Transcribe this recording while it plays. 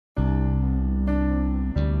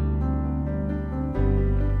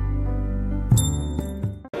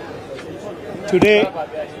Today,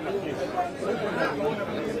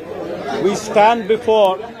 we stand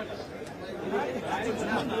before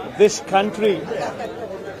this country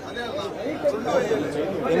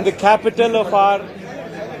in the capital of our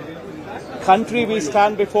country. We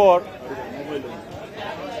stand before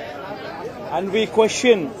and we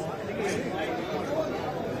question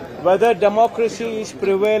whether democracy is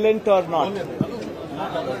prevalent or not.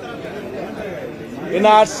 In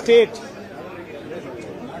our state,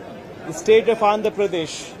 the state of Andhra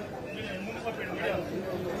Pradesh,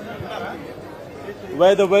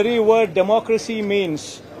 where the very word democracy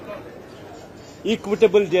means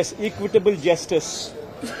equitable justice.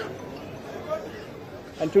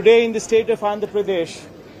 And today in the state of Andhra Pradesh,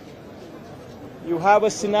 you have a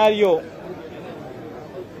scenario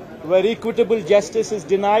where equitable justice is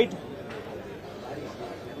denied,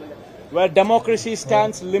 where democracy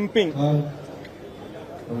stands limping.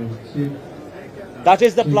 That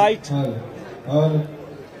is the plight.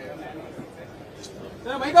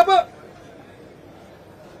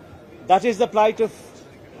 That is the plight of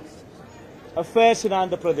affairs in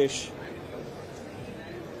Andhra Pradesh.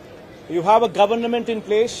 You have a government in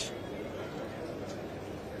place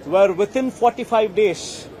where within 45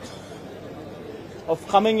 days of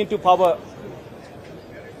coming into power,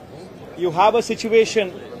 you have a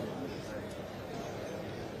situation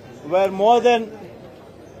where more than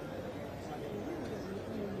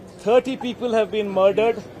 30 people have been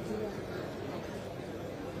murdered,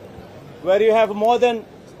 where you have more than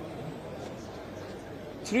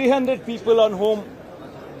 300 people on whom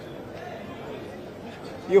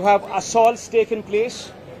you have assaults taken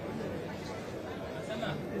place,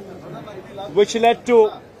 which led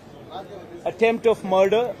to attempt of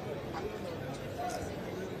murder,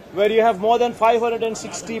 where you have more than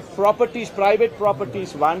 560 properties, private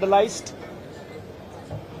properties vandalized,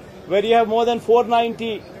 where you have more than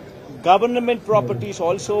 490 government properties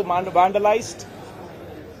also vandalized,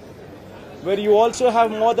 where you also have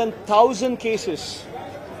more than 1,000 cases,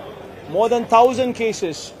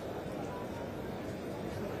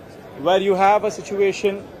 where you have a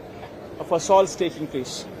situation of assaults taking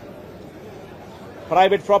place,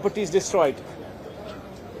 private properties destroyed,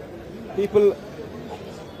 people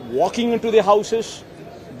walking into the houses,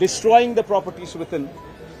 destroying the properties within,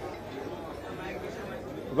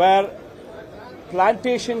 where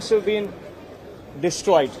plantations have been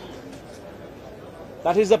destroyed.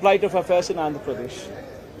 That is the plight of affairs in Andhra Pradesh.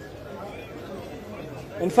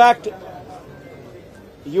 In fact,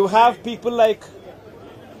 you have people like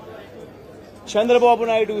Chandrababu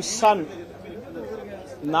Naidu's son,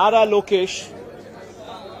 Nara Lokesh,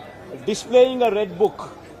 displaying a red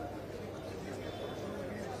book,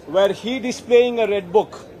 where he displaying a red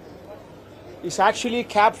book is actually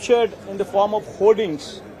captured in the form of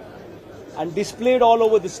hoardings and displayed all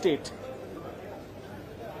over the state.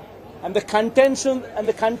 And the contents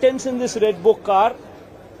in this red book are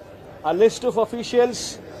a list of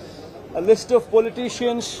officials, a list of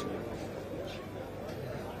politicians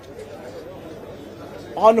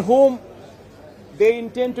on whom they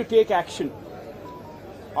intend to take action,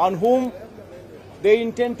 on whom they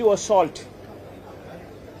intend to assault.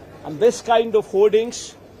 And this kind of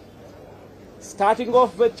hoardings, starting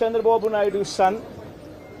off with Chandrababu Naidu's son,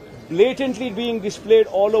 blatantly being displayed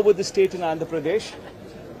all over the state in Andhra Pradesh,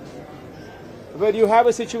 where you have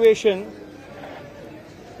a situation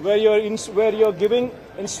where you're giving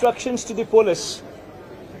instructions to the police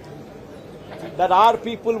that our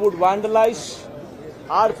people would vandalize,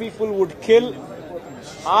 our people would kill,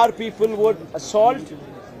 our people would assault,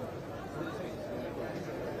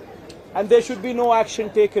 and there should be no action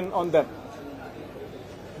taken on them.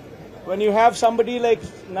 When you have somebody like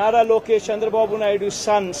Nara Lokesh, Chandrababu Naidu's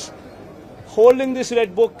sons, holding this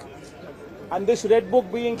red book, and this red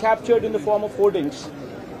book being captured in the form of hoardings.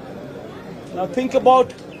 Now think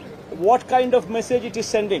about what kind of message it is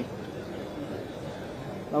sending.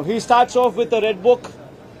 Now he starts off with a red book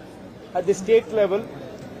at the state level.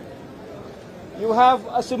 You have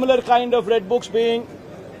a similar kind of red books being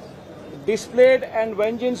displayed and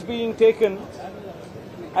vengeance being taken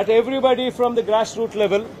at everybody from the grassroots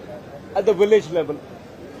level, at the village level.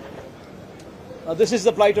 Now this is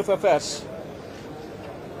the plight of affairs.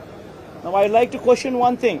 Now I'd like to question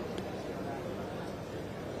one thing.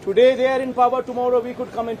 Today they are in power, tomorrow we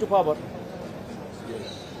could come into power.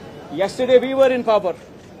 Yesterday we were in power.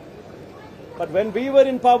 But when we were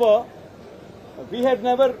in power, we had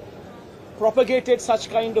never propagated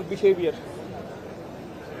such kind of behavior.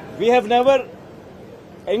 We have never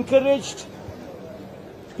encouraged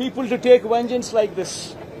people to take vengeance like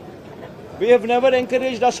this. We have never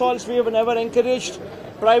encouraged assaults. We have never encouraged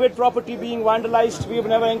private property being vandalized. We have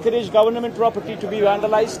never encouraged government property to be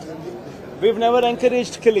vandalized. We have never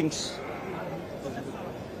encouraged killings.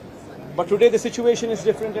 But today the situation is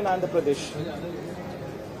different in Andhra Pradesh.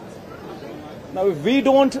 Now, if we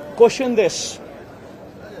don't question this,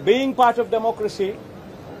 being part of democracy,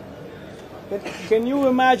 then can you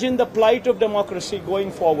imagine the plight of democracy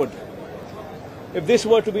going forward if this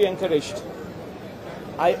were to be encouraged?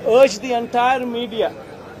 I urge the entire media,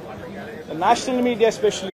 the national media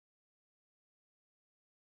especially,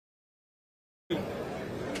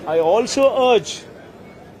 I also urge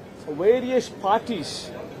various parties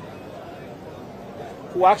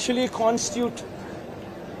who actually constitute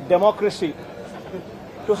democracy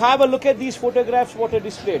to have a look at these photographs what are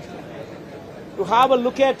displayed, to have a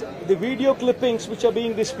look at the video clippings which are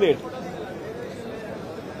being displayed.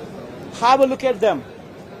 Have a look at them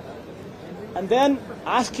and then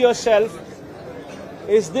ask yourself,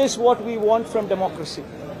 is this what we want from democracy?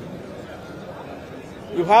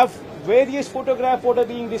 You have various photographs what are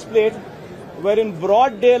being displayed where in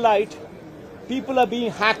broad daylight people are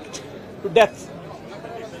being hacked to death.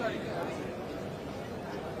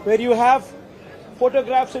 Where you have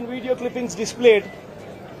photographs and video clippings displayed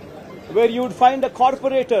where you would find a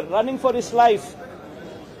corporator running for his life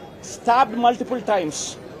stabbed multiple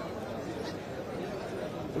times.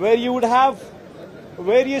 Where you would have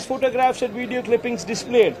various photographs and video clippings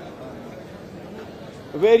displayed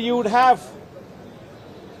where you would have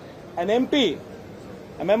an MP,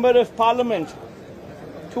 a member of parliament,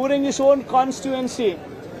 touring his own constituency,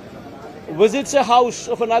 visits a house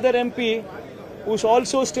of another MP who's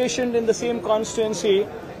also stationed in the same constituency,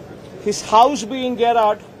 his house being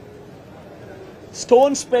garroted,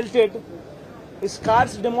 stones pelted, his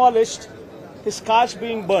cars demolished, his cars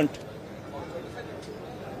being burnt.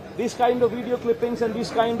 These kind of video clippings and these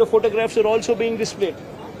kind of photographs are also being displayed.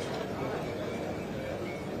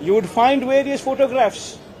 You would find various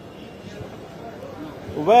photographs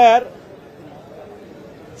where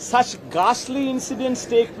such ghastly incidents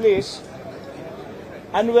take place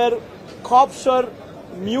and where cops are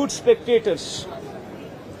mute spectators.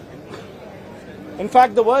 In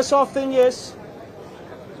fact, the worst of thing is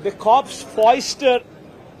the cops foster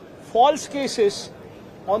false cases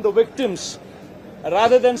on the victims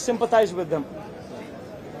rather than sympathize with them.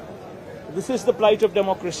 This is the plight of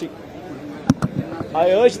democracy.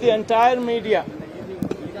 I urge the entire media,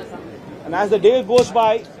 and as the day goes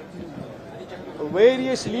by,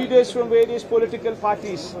 various leaders from various political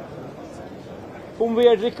parties whom we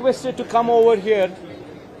had requested to come over here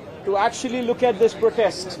to actually look at this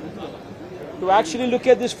protest, to actually look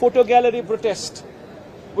at this photo gallery protest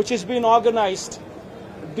which has been organized,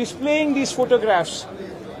 displaying these photographs,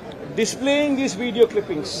 displaying these video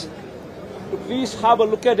clippings, to please have a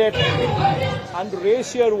look at it and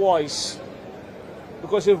raise your voice.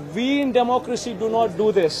 Because if we in democracy do not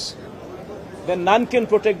do this, then none can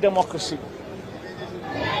protect democracy.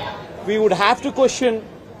 We would have to question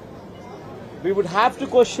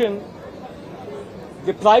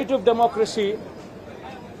the plight of democracy.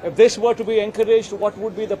 If this were to be encouraged, what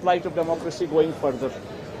would be the plight of democracy going further?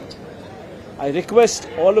 I request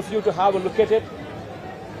all of you to have a look at it,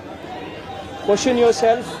 question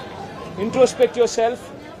yourself, introspect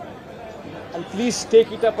yourself, and please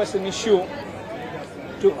take it up as an issue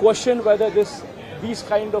to question whether these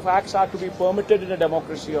kind of acts are to be permitted in a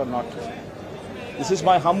democracy or not. This is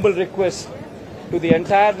my humble request to the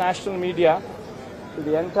entire national media, to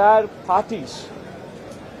the entire parties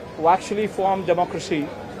who actually form democracy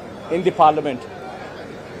in the parliament,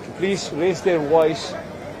 to please raise their voice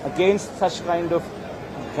against such kind of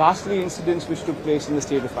ghastly incidents which took place in the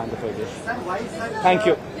state of Andhra Pradesh. Thank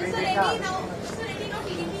you.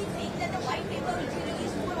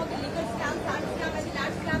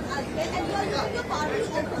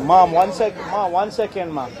 Ma'am, one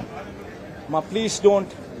second, ma'am. Ma, please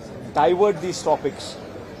don't divert these topics.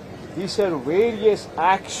 These are various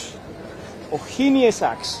acts, or heinous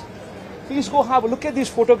acts. Please go have a look at this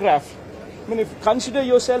photograph. I mean, if consider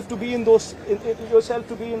yourself to be in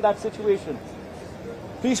that situation,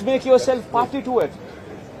 please make yourself party to it.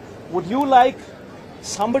 Would you like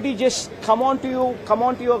somebody just come onto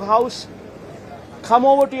your house, come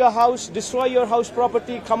over to your house, destroy your house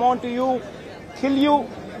property, come onto you, kill you?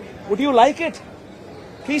 Would you like it?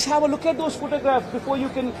 Please have a look at those photographs before you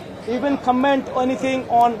can even comment anything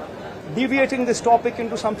on deviating this topic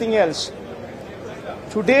into something else.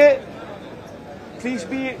 Today, please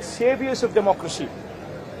be saviors of democracy.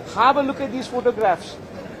 Have a look at these photographs.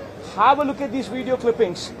 Have a look at these video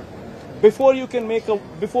clippings before you can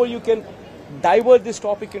divert this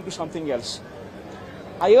topic into something else.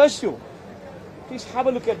 I urge you, please have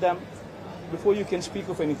a look at them before you can speak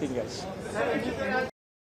of anything else.